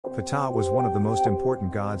Ptah was one of the most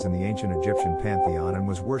important gods in the ancient Egyptian pantheon and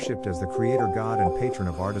was worshipped as the creator god and patron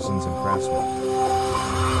of artisans and craftsmen.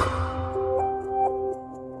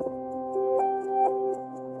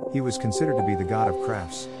 He was considered to be the god of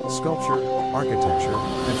crafts, sculpture, architecture,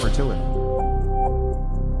 and fertility.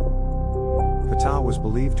 Ptah was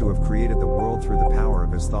believed to have created the world through the power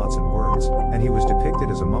of his thoughts and words, and he was depicted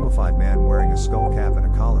as a mummified man wearing a skull cap and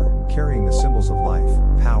a collar, carrying the symbols of life,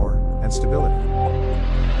 power, and stability.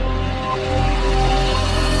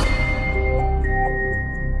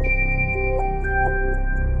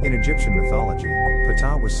 In Egyptian mythology,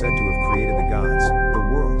 Ptah was said to have created the gods, the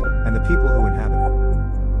world, and the people who inhabit it.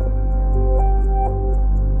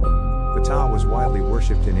 Ptah was widely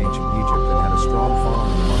worshipped in ancient Egypt and had a strong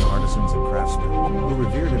following among artisans and craftsmen, who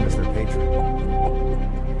revered him as their patron.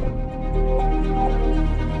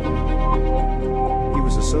 He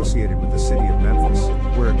was associated with the city of Memphis,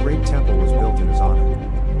 where a great temple was built in his honor.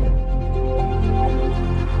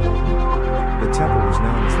 The temple was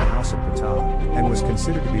known as the House of Ptah, and was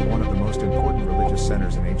considered to be one of the most important religious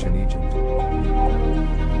centers in ancient Egypt.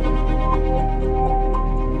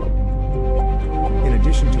 In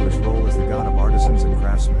addition to his role as the god of artisans and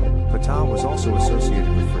craftsmen, Ptah was also associated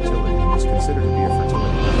with fertility and was considered to be a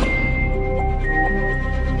fertility god.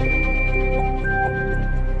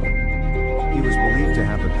 He was believed to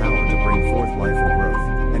have the power to bring forth life and growth,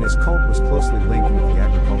 and his cult was closely linked with the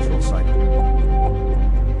agricultural cycle.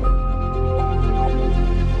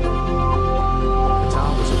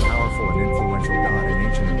 Ptah was a powerful and influential god in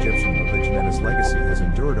ancient Egyptian religion, and his legacy has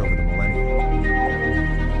endured over the millennia.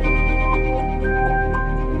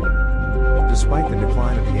 Despite the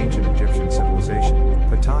decline of the ancient Egyptian civilization,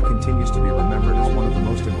 Ptah continues to be remembered as one of the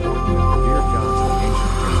most important and revered gods